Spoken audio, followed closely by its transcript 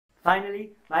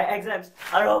Finally, my exams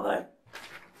are over.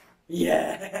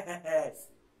 Yes!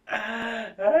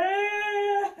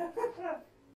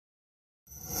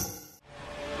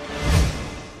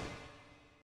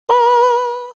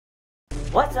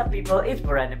 What's up, people? It's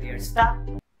Borandom here. Stop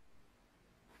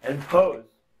and pose.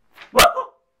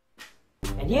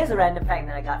 And here's a random fact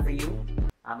that I got for you.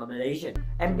 I'm a Malaysian.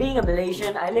 And being a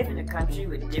Malaysian, I live in a country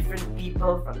with different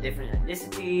people from different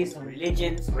ethnicities,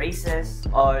 religions, races,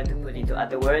 or to put into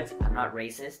other words, I'm not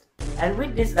racist. And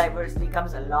with this diversity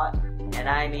comes a lot, and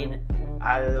I mean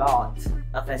a lot,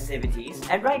 of festivities.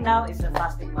 And right now is the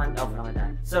fasting month of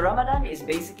Ramadan. So Ramadan is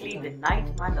basically the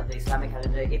 9th month of the Islamic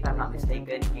calendar, if I'm not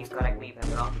mistaken. Please correct me if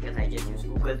I'm wrong because I just used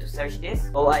Google to search this.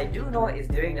 All I do know is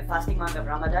during the fasting month of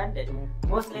Ramadan that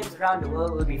Muslims around the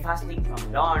world will be fasting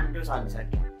from dawn to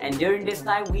sunset. And during this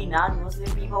time, we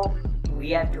non-Muslim people,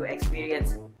 we have to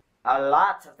experience a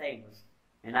lot of things.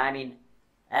 And I mean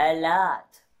a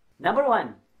lot. Number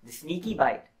 1, the sneaky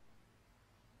bite.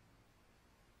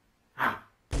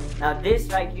 Now this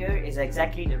right here is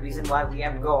exactly the reason why we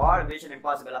have to go all Mission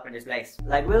Impossible up in this place.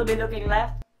 Like we'll be looking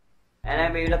left, and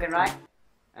then we'll be looking right,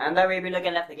 and then we'll be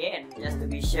looking left again, just to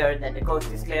be sure that the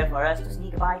coast is clear for us to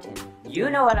sneak a bite in. You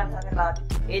know what I'm talking about.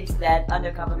 It's that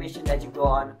undercover mission that you go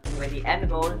on, where the end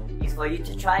goal is for you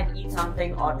to try and eat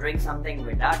something or drink something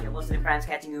without your Muslim friends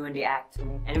catching you in the act.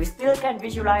 And we still can't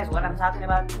visualize what I'm talking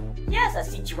about. Here's a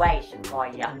situation for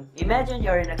you. Imagine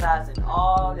you're in a class and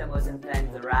all your Muslim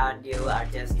friends around you are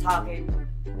just talking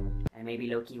and maybe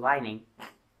low-key whining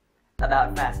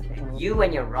about fasting. You,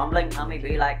 when you're rumbling tummy,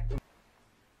 be like,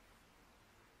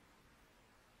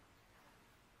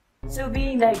 so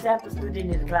being the example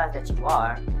student in the class that you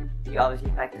are, you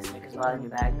obviously pack the Snickers bar in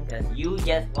your bag because you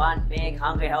just want big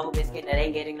hungry whole biscuit that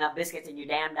ain't getting enough biscuits in your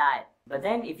damn diet. But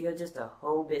then if you're just a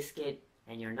whole biscuit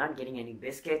and you're not getting any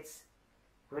biscuits,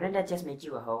 wouldn't that just make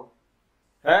you a hoe?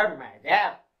 Oh my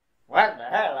god, what the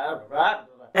hell?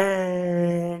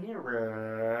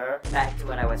 Back to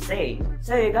what I was saying.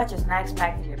 So you got your snacks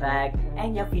packed in your bag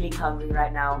and you're feeling hungry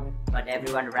right now, but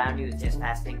everyone around you is just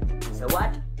fasting. So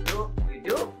what do?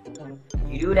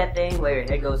 You do that thing where your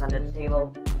head goes under the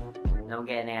table. Don't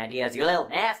get any ideas, you little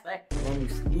nasty. And then you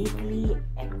sneakily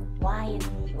and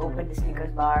quietly open the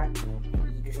Snickers bar and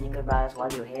eat the Snickers bars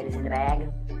while your head is in the bag.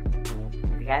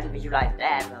 If you can't visualize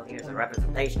that, well, here's a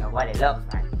representation of what it looks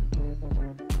like.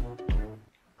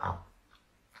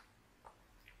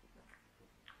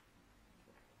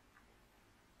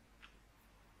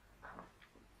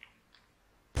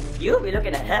 You'll be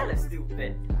looking hella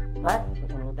stupid. But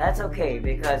that's okay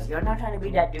because you're not trying to be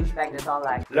that douchebag that's all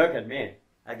like, look at me,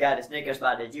 I got a Snickers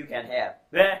bar that you can't have.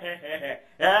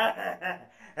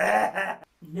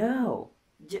 No,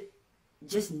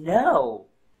 just no.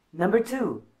 Number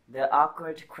 2, the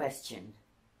awkward question.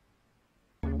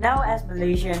 Now as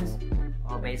Malaysians,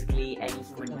 or basically any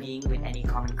human being with any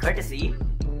common courtesy,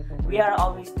 we are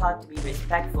always taught to be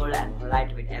respectful and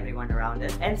polite with everyone around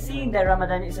us. And seeing that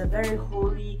Ramadan is a very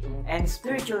holy and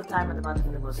spiritual time of the month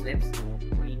for the Muslims,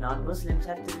 we non-Muslims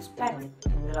have to respect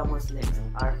that our Muslims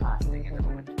are fasting at the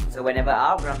moment. So whenever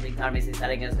our grumbling karmis is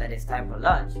telling us that it's time for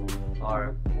lunch,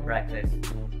 or breakfast,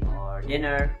 or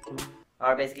dinner,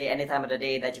 or basically any time of the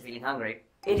day that you're feeling hungry,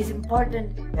 it is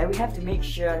important that we have to make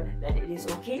sure that it is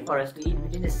okay for us to eat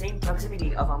within the same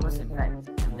proximity of our Muslim friends.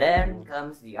 And then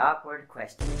comes the awkward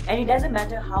question. And it doesn't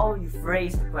matter how you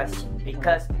phrase the question,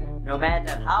 because no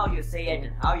matter how you say it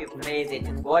and how you phrase it,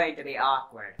 it's going to be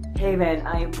awkward. Hey man,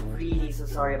 I am really so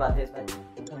sorry about this, but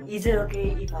is it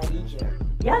okay if I eat here?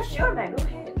 Yeah, sure man, go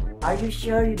ahead. Are you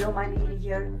sure you don't mind me eating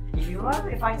here? If you want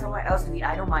me to find somewhere else to eat,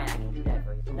 I don't mind, I can do that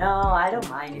for you. No, I don't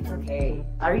mind, it's okay.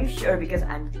 Are you sure? Because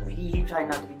I'm really trying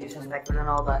not to be disrespectful and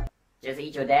all, but just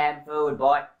eat your damn food,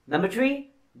 boy. Number 3,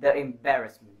 the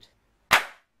embarrassment.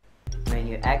 When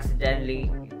you accidentally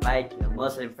invite your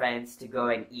Muslim friends to go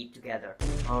and eat together.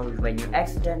 Or when you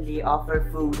accidentally offer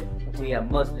food to your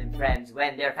Muslim friends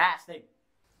when they're fasting.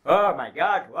 Oh my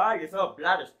god, why are you so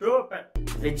bloody stupid?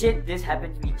 Legit, this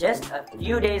happened to me just a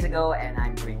few days ago and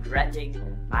I'm regretting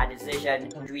my decision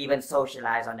to even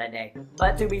socialize on that day.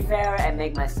 But to be fair and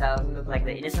make myself look like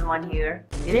the innocent one here,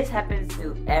 this happens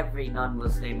to every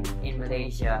non-Muslim in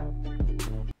Malaysia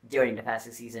during the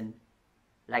fasting season.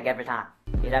 Like every time.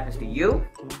 It happens to you,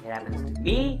 it happens to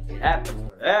me, it happens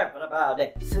to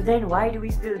everybody. So then why do we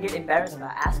still get embarrassed by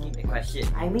asking the question?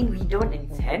 I mean, we don't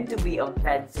intend to be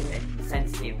offensive and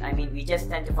insensitive. I mean, we just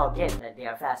tend to forget that they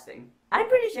are fasting. I'm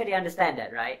pretty sure they understand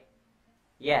that, right?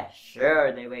 Yeah,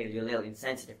 sure they will, you little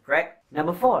insensitive prick.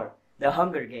 Number 4, the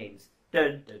Hunger Games.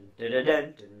 Dun, dun, dun, dun,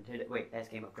 dun, dun, dun. Wait, that's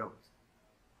Game of Thrones.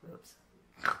 Oops.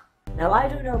 Now I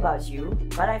don't know about you,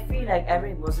 but I feel like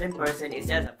every Muslim person is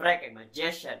just a freaking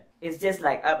magician. It's just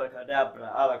like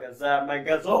abracadabra, alakazam,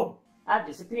 magazom. I've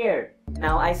disappeared.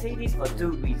 Now I say this for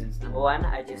two reasons. Number one,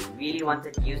 I just really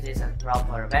wanted to use this as a prop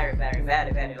for a very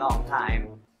long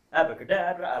time.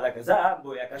 Abracadabra, alakazam,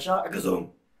 booyakasha,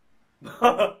 agazom.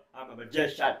 I'm a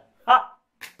magician. Ha!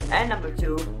 And number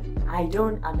two, I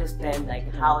don't understand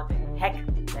like how the heck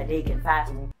that they can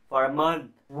fast for a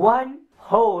month. One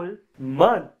whole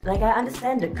month. Like I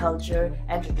understand the culture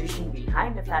and tradition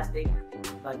behind the fasting,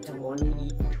 but to only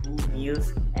eat 2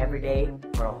 meals every day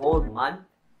for a whole month?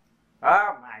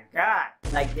 Oh my god!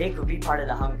 Like they could be part of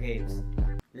the Hunger Games.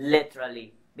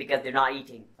 Literally. Because they're not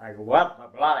eating. Like what the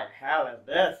bloody hell is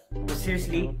this? But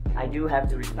seriously, I do have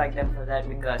to respect them for that,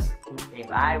 because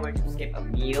if I were to skip a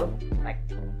meal, like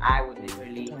I would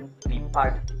literally be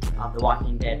part of the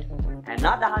Walking Dead. And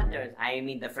not the hunters, I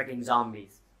mean the freaking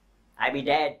zombies. I'd be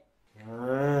dead.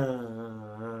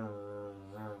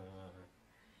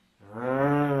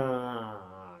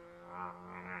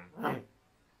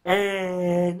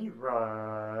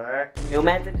 No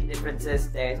matter the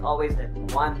differences, there is always that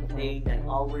one thing that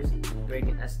always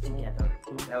brings us together.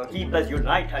 That will keep us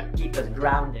united, keep us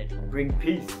grounded, bring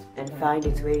peace, and find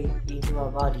its way into our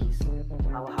bodies,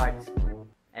 our hearts,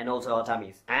 and also our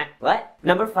tummies. Huh? What?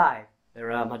 Number 5, the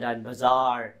Ramadan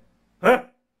Bazaar. Huh?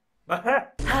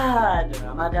 The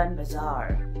Ramadan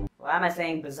Bazaar. Why am I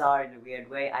saying bizarre in a weird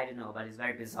way? I don't know, but it's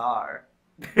very bizarre.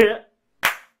 Look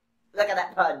at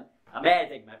that pun.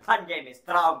 Amazing, my pun game is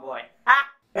strong, boy. Ha!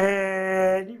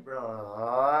 The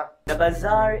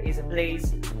bazaar is a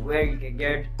place where you can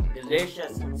get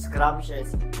delicious,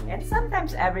 scrumptious, and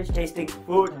sometimes average tasting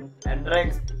food and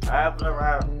drinks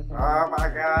everywhere. Oh my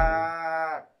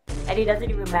god! And it doesn't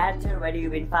even matter whether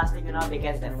you've been fasting or not,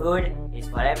 because the food is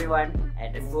for everyone,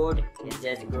 and the food is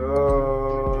just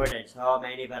good and so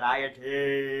many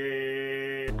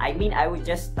varieties. I mean, I would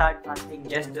just start fasting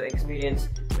just to experience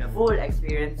the full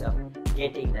experience of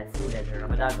getting that food at the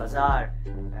Ramadan Bazaar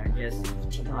and just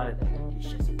eating all of that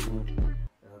delicious food.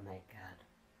 Oh my god,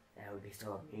 that would be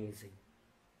so amazing.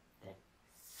 That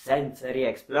sensory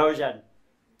explosion.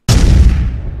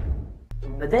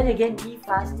 But then again, deep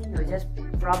fasting will just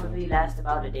probably last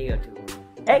about a day or two.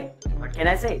 Hey, what can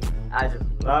I say? I just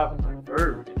love my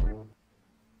food.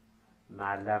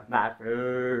 I love my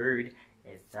food.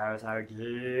 It's so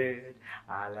good.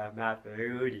 I love my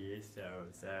food. It's so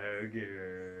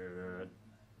good.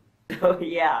 Oh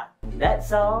yeah,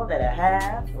 that's all that I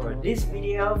have for this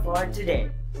video for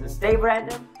today. So stay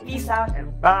random, peace out,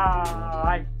 and bye.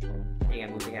 I think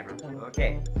I'm moving everyone.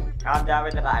 Okay, calm down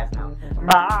with the vibes now.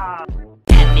 Bye.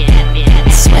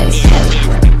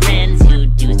 Friends who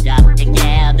do stuff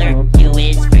together. U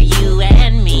is for you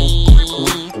and me,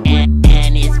 and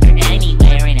N is for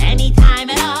anywhere and anytime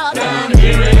at all. Down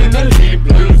here in the deep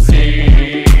blue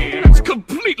sea. It's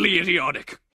completely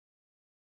idiotic.